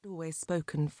always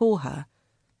spoken for her,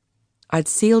 I'd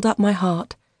sealed up my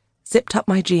heart, zipped up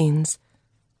my jeans,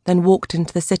 then walked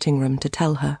into the sitting room to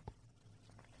tell her.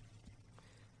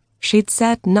 She'd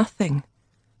said nothing,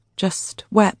 just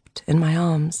wept in my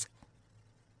arms.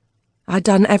 I'd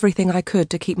done everything I could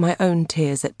to keep my own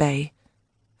tears at bay.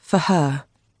 For her.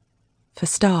 For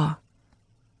Star.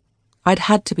 I'd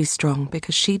had to be strong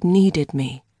because she'd needed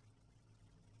me.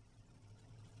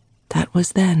 That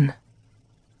was then.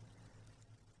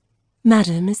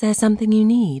 "Madam, is there something you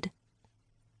need?"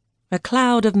 A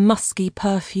cloud of musky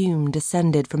perfume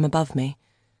descended from above me.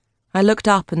 I looked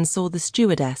up and saw the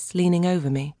stewardess leaning over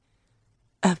me.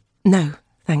 No,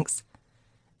 thanks."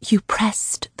 "You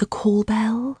pressed the call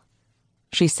bell?"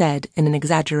 she said in an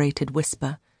exaggerated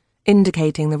whisper,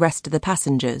 indicating the rest of the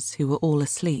passengers who were all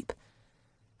asleep.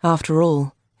 After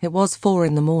all, it was 4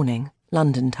 a.m,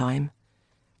 London time.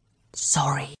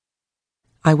 "Sorry,"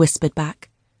 I whispered back,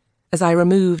 as I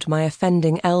removed my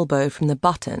offending elbow from the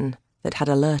button that had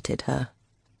alerted her.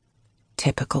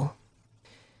 Typical.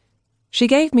 She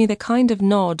gave me the kind of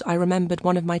nod I remembered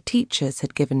one of my teachers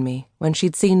had given me when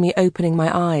she'd seen me opening my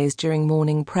eyes during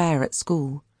morning prayer at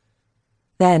school.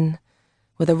 Then,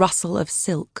 with a rustle of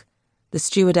silk, the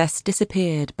stewardess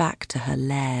disappeared back to her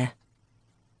lair.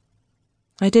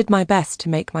 I did my best to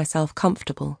make myself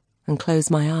comfortable and close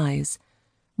my eyes,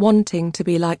 wanting to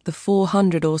be like the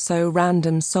 400 or so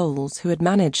random souls who had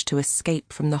managed to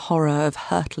escape from the horror of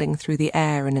hurtling through the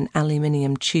air in an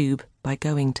aluminium tube by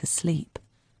going to sleep.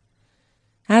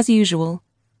 As usual,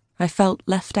 I felt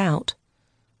left out,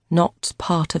 not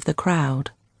part of the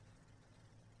crowd.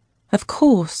 Of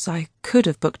course, I could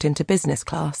have booked into business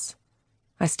class.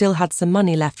 I still had some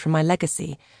money left from my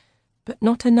legacy, but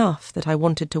not enough that I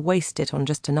wanted to waste it on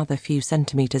just another few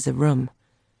centimetres of room.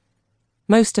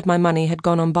 Most of my money had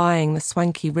gone on buying the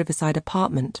swanky riverside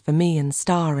apartment for me and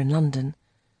Star in London.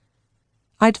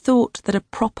 I'd thought that a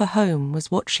proper home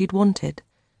was what she'd wanted,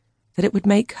 that it would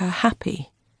make her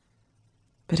happy.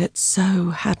 But it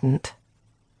so hadn't.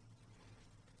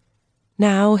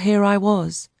 Now here I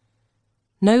was,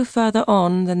 no further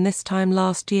on than this time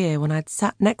last year when I'd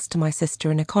sat next to my sister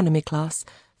in economy class,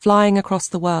 flying across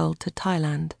the world to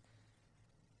Thailand.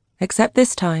 Except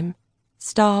this time,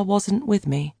 Star wasn't with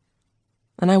me,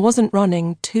 and I wasn't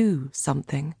running to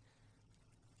something.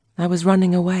 I was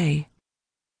running away.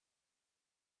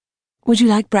 "Would you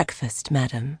like breakfast,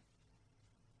 madam?"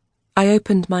 I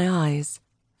opened my eyes,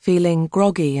 feeling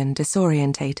groggy and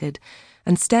disorientated,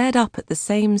 and stared up at the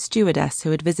same stewardess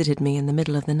who had visited me in the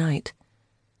middle of the night.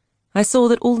 I saw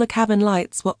that all the cabin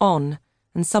lights were on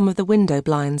and some of the window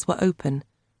blinds were open,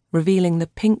 revealing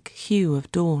the pink hue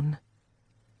of dawn.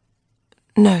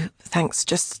 "No, thanks,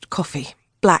 just coffee.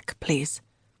 Black, please."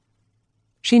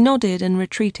 She nodded and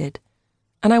retreated,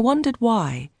 and I wondered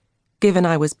why, given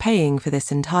I was paying for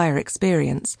this entire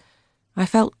experience, I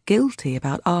felt guilty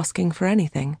about asking for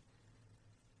anything.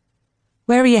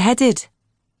 "Where are you headed?"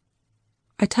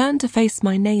 I turned to face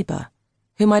my neighbour,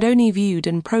 whom I'd only viewed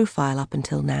in profile up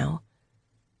until now.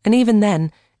 And even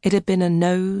then, it had been a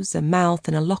nose, a mouth,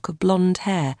 and a lock of blonde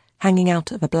hair hanging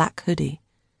out of a black hoodie.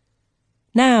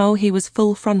 Now he was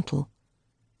full frontal,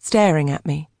 staring at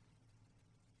me.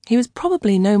 He was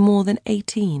probably no more than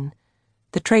 18,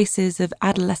 the traces of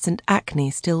adolescent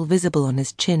acne still visible on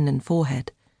his chin and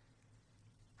forehead.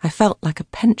 I felt like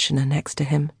a pensioner next to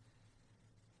him.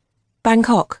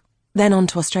 "Bangkok, then on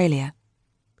to Australia."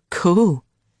 "Cool,"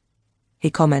 he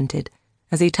commented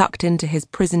as he tucked into his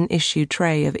prison-issue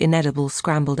tray of inedible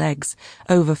scrambled eggs,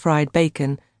 over-fried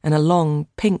bacon, and a long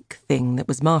pink thing that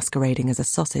was masquerading as a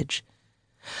sausage.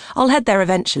 "I'll head there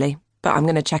eventually, but I'm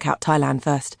going to check out Thailand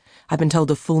first. I've been told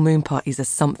the full moon parties are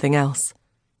something else."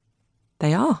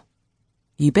 "They are.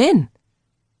 You been?"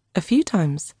 "A few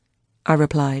times," I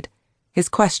replied, his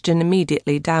question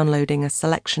immediately downloading a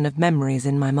selection of memories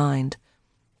in my mind.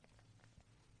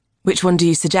 "Which one do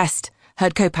you suggest?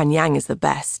 Heard Koh Phangan is the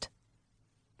best."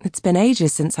 "It's been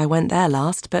ages since I went there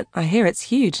last, but I hear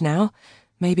it's huge now,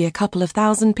 maybe a couple of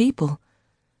thousand people.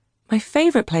 My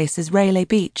favourite place is Railay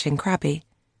Beach in Krabi.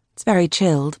 It's very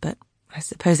chilled, but I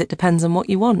suppose it depends on what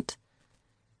you want."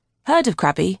 "Heard of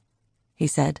Krabi?" he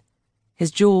said, his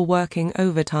jaw working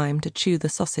overtime to chew the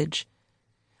sausage.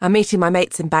 "I'm meeting my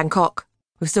mates in Bangkok.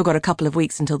 We've still got a couple of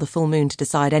weeks until the full moon to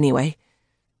decide anyway.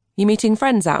 You meeting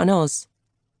friends out in Oz?"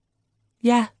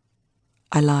 "Yeah,"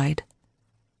 I lied.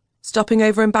 "Stopping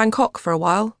over in Bangkok for a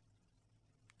while?"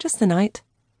 "Just the night."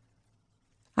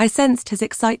 I sensed his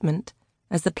excitement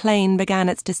as the plane began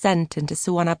its descent into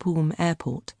Suvarnabhumi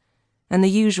Airport, and the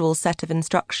usual set of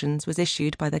instructions was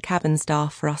issued by the cabin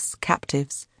staff for us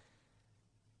captives.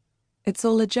 "It's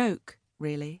all a joke,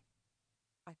 really,"